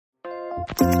Hello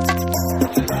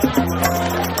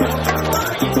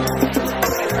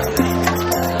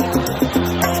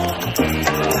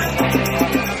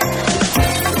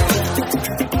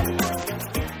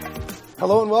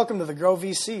and welcome to the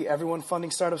GrowVC, Everyone Funding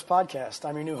Startups podcast.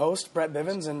 I'm your new host, Brett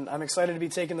Bivens, and I'm excited to be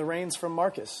taking the reins from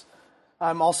Marcus.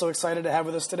 I'm also excited to have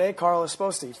with us today Carl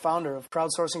Esposti, founder of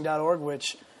Crowdsourcing.org,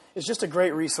 which is just a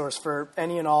great resource for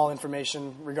any and all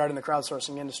information regarding the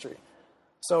crowdsourcing industry.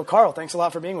 So, Carl, thanks a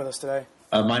lot for being with us today.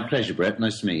 My pleasure, Brett.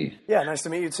 Nice to meet you. Yeah, nice to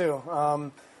meet you too.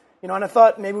 And I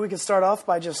thought maybe we could start off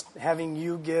by just having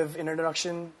you give an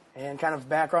introduction and kind of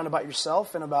background about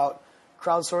yourself and about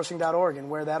Crowdsourcing.org and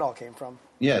where that all came from.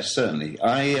 Yes, certainly.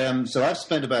 So I've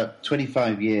spent about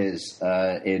 25 years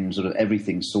in sort of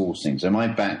everything sourcing. So my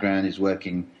background is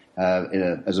working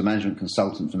as a management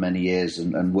consultant for many years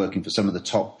and working for some of the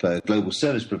top global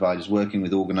service providers, working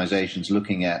with organizations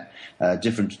looking at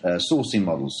different sourcing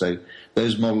models. So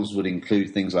those models would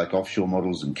include things like offshore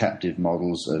models and captive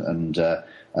models and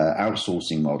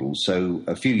outsourcing models. So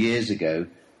a few years ago,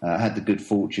 I had the good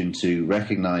fortune to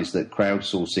recognize that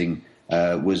crowdsourcing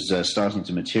was starting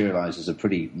to materialize as a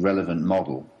pretty relevant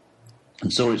model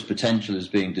and saw its potential as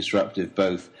being disruptive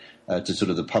both to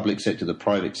sort of the public sector, the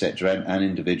private sector, and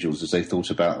individuals as they thought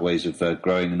about ways of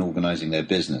growing and organizing their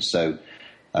business. So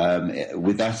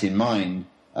with that in mind,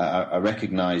 I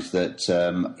recognized that,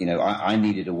 I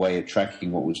needed a way of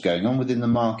tracking what was going on within the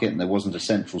market, and there wasn't a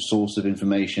central source of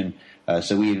information.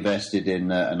 So we invested in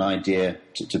an idea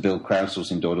to build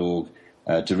crowdsourcing.org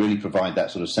to really provide that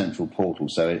sort of central portal.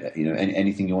 So,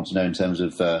 anything you want to know in terms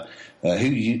of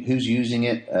who's using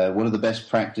it, what are the best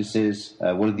practices,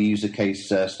 what are the user case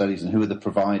studies, and who are the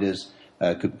providers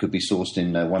could be sourced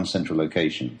in one central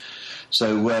location.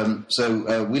 So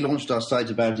we launched our site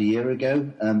about a year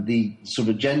ago. The sort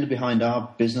of agenda behind our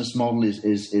business model is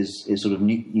sort of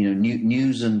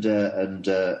news and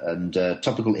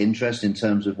topical interest in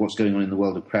terms of what's going on in the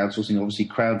world of crowdsourcing. Obviously,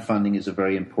 crowdfunding is a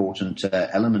very important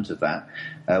element of that.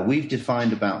 We've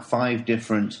defined about 5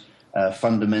 different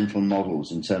fundamental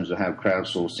models in terms of how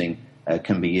crowdsourcing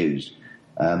can be used.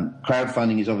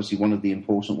 Crowdfunding is obviously one of the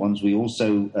important ones. We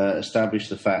also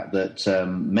established the fact that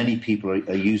many people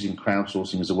are using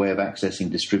crowdsourcing as a way of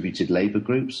accessing distributed labor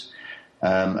groups.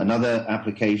 Another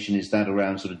application is that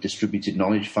around sort of distributed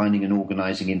knowledge, finding and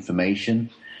organizing information.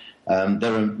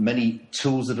 There are many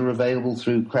tools that are available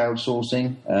through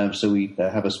crowdsourcing, so we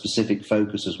have a specific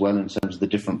focus as well in terms of the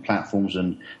different platforms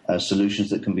and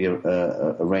solutions that can be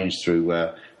arranged through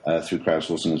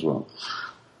crowdsourcing as well.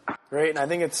 Great, and I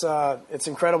think it's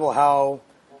incredible how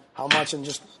much in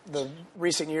just the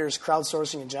recent years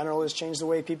crowdsourcing in general has changed the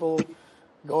way people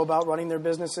go about running their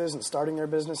businesses and starting their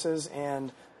businesses,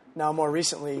 and now more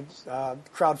recently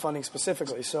crowdfunding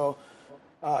specifically. So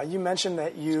you mentioned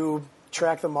that you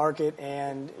track the market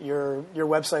and your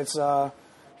website's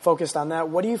focused on that.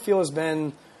 What do you feel has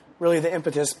been really the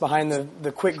impetus behind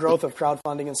the quick growth of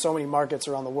crowdfunding in so many markets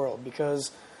around the world?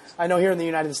 Because I know here in the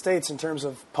United States, in terms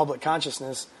of public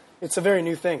consciousness, it's a very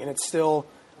new thing, and it's still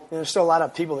there's still a lot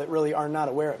of people that really are not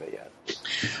aware of it yet.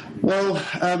 Well,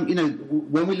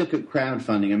 when we look at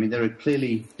crowdfunding, there are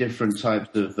clearly different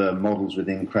types of models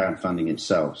within crowdfunding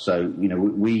itself. So,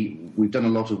 we've done a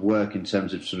lot of work in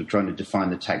terms of sort of trying to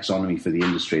define the taxonomy for the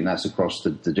industry, and that's across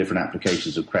the different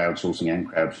applications of crowdsourcing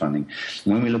and crowdfunding.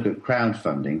 And when we look at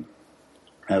crowdfunding,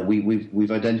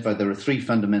 we've identified there are 3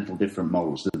 fundamental different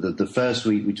models. The first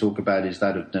we talk about is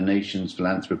that of donations,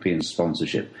 philanthropy, and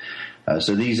sponsorship.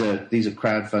 So these are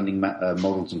crowdfunding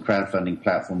models and crowdfunding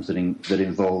platforms that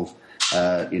involve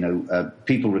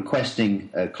people requesting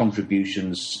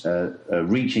contributions,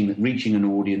 reaching an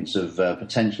audience of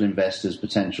potential investors,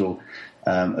 potential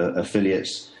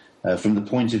affiliates, from the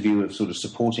point of view of sort of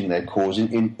supporting their cause.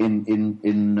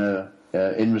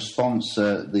 In response,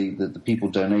 the people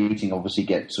donating obviously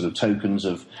get sort of tokens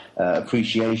of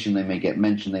appreciation. They may get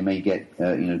mention. They may get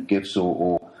gifts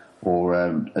or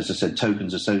as I said,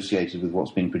 tokens associated with what's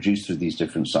being produced through these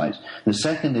different sites. The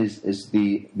second is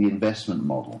the investment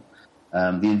model.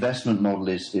 The investment model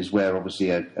is where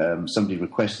obviously somebody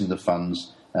requesting the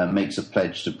funds makes a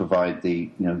pledge to provide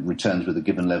the returns with a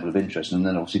given level of interest. And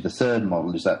then obviously the third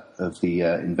model is that of the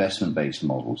investment-based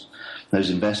models.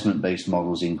 Those investment-based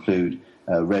models include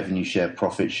revenue share,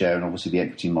 profit share, and obviously the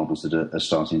equity models that are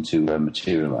starting to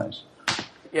materialize.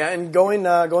 Yeah, and going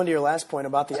to your last point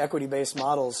about the equity-based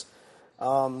models,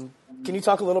 can you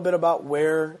talk a little bit about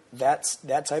where that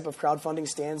type of crowdfunding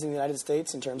stands in the United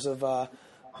States in terms of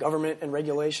government and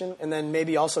regulation, and then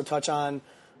maybe also touch on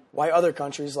why other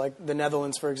countries like the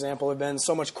Netherlands, for example, have been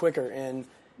so much quicker in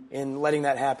letting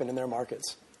that happen in their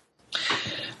markets?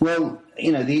 Well,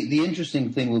 the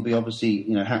interesting thing will be obviously,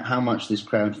 how much this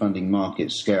crowdfunding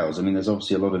market scales. I mean, there's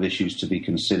obviously a lot of issues to be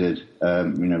considered,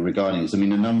 regarding this. I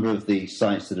mean, a number of the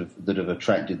sites that have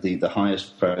attracted the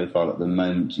highest profile at the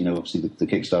moment, obviously the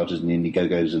Kickstarters and the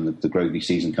Indiegogos and the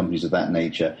GrowVCs and companies of that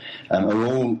nature, are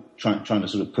all trying to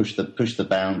sort of push the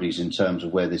boundaries in terms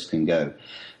of where this can go.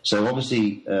 So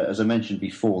obviously, as I mentioned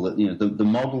before, that the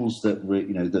models that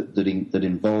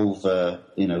involve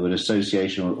an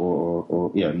association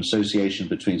or an association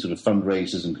between sort of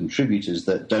fundraisers and contributors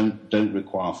that don't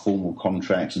require formal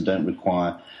contracts and don't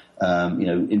require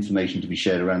information to be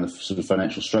shared around the sort of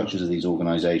financial structures of these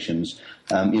organisations,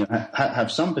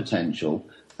 have some potential.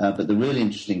 But the really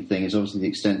interesting thing is obviously the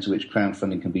extent to which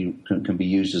crowdfunding can be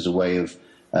used as a way of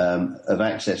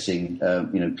accessing,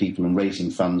 people and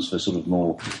raising funds for sort of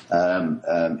more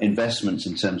investments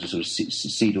in terms of sort of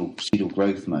seed or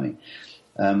growth money.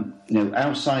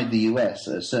 Outside the US,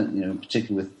 certainly,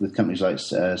 particularly with companies like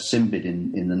Simbid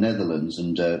in the Netherlands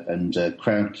and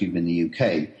Crowdcube in the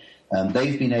UK,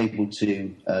 they've been able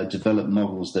to develop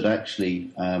models that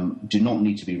actually do not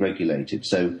need to be regulated.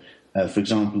 So, for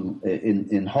example,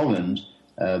 in Holland,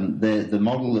 the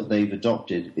model that they've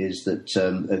adopted is that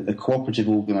a cooperative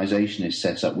organisation is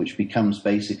set up, which becomes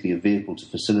basically a vehicle to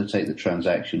facilitate the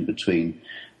transaction between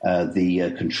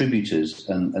the contributors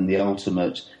and the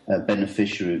ultimate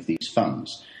beneficiary of these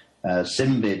funds.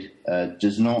 Simbid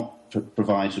does not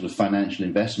provide sort of financial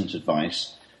investment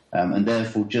advice, and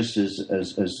therefore, just as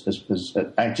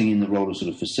acting in the role of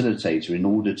sort of facilitator, in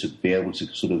order to be able to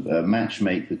sort of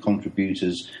matchmake the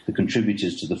contributors to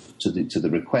the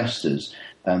requesters,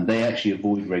 they actually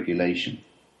avoid regulation.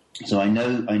 So I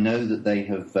know that they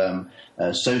have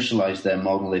socialised their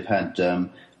model. They've had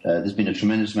there's been a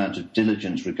tremendous amount of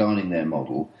diligence regarding their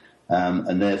model,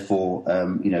 and therefore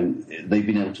they've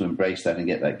been able to embrace that and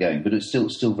get that going. But it's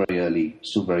still very early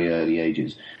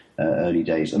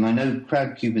days. And I know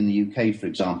Crowdcube in the UK, for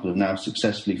example, have now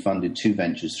successfully funded 2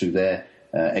 ventures through their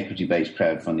equity-based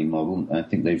crowdfunding model. I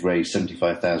think they've raised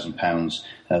 £75,000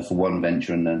 for one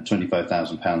venture and then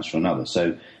 £25,000 for another.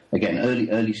 So again,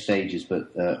 early stages, but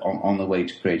on the way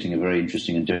to creating a very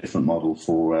interesting and different model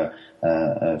for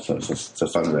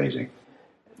fundraising.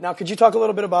 Now, could you talk a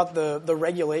little bit about the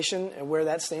regulation and where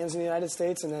that stands in the United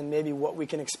States, and then maybe what we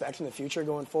can expect in the future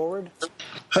going forward?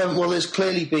 Well, there's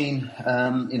clearly been,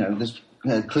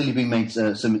 made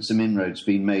some inroads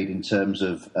being made in terms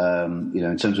of,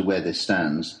 in terms of where this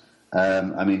stands.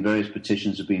 I mean, various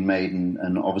petitions have been made,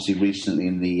 and obviously recently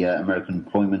in the American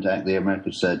Employment Act, the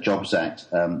American Jobs Act,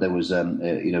 there was,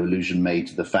 allusion made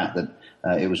to the fact that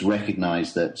it was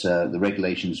recognised that the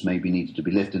regulations maybe needed to be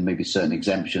lifted, maybe certain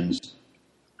exemptions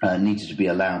needed to be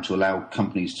allowed to allow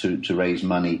companies to raise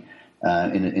money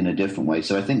in a different way.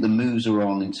 So I think the moves are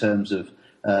on in terms of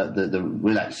the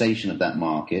relaxation of that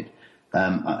market.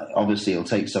 Obviously, it'll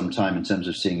take some time in terms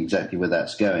of seeing exactly where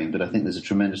that's going, but I think there's a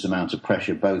tremendous amount of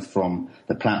pressure both from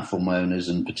the platform owners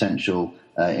and potential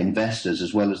investors,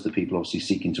 as well as the people obviously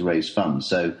seeking to raise funds.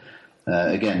 So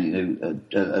again,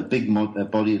 a big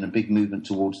body and a big movement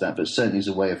towards that, but certainly as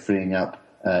a way of freeing up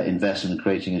investment and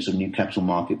creating a sort of new capital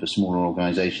market for smaller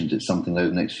organisations. It's something that over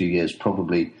the next few years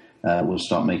probably will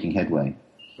start making headway.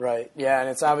 Right. Yeah, and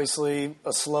it's obviously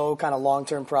a slow kind of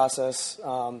long-term process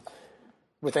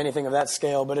with anything of that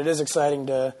scale, but it is exciting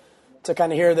to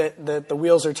kind of hear that the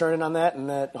wheels are turning on that, and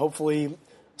that hopefully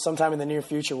sometime in the near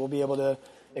future we'll be able to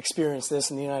experience this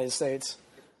in the United States.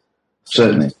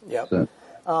 Certainly. Yep. Certainly.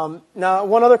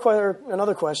 Now,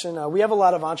 another question. We have a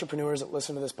lot of entrepreneurs that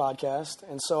listen to this podcast,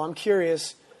 and so I'm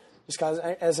curious, just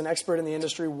as an expert in the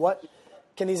industry, what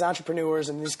can these entrepreneurs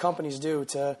and these companies do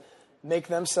to make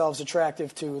themselves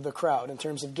attractive to the crowd in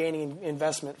terms of gaining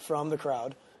investment from the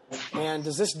crowd? And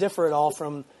does this differ at all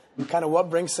from kind of what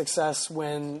brings success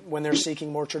when they're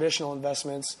seeking more traditional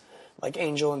investments like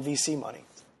angel and VC money?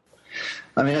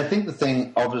 I mean, I think the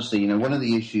thing, obviously, one of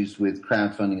the issues with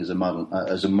crowdfunding as a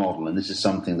model, and this is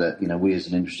something that we as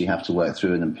an industry have to work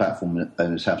through, and then platform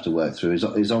owners have to work through,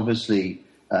 is obviously,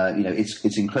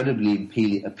 it's incredibly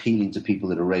appealing to people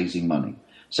that are raising money.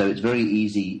 So it's very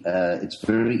easy. It's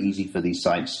very easy for these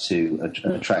sites to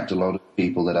attract a lot of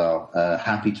people that are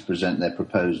happy to present their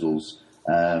proposals,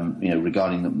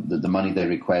 regarding the money they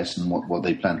request and what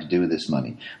they plan to do with this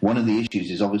money. One of the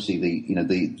issues is obviously the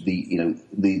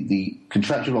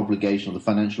contractual obligation or the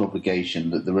financial obligation,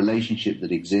 that the relationship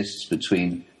that exists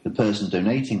between the person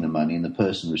donating the money and the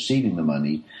person receiving the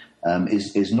money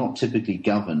is not typically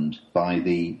governed by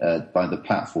the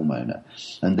platform owner,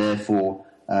 and therefore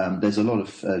there's a lot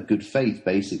of good faith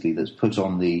basically that's put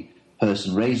on the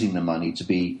person raising the money to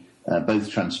be both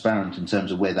transparent in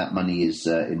terms of where that money is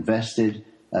invested,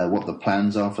 what the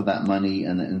plans are for that money,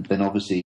 and then obviously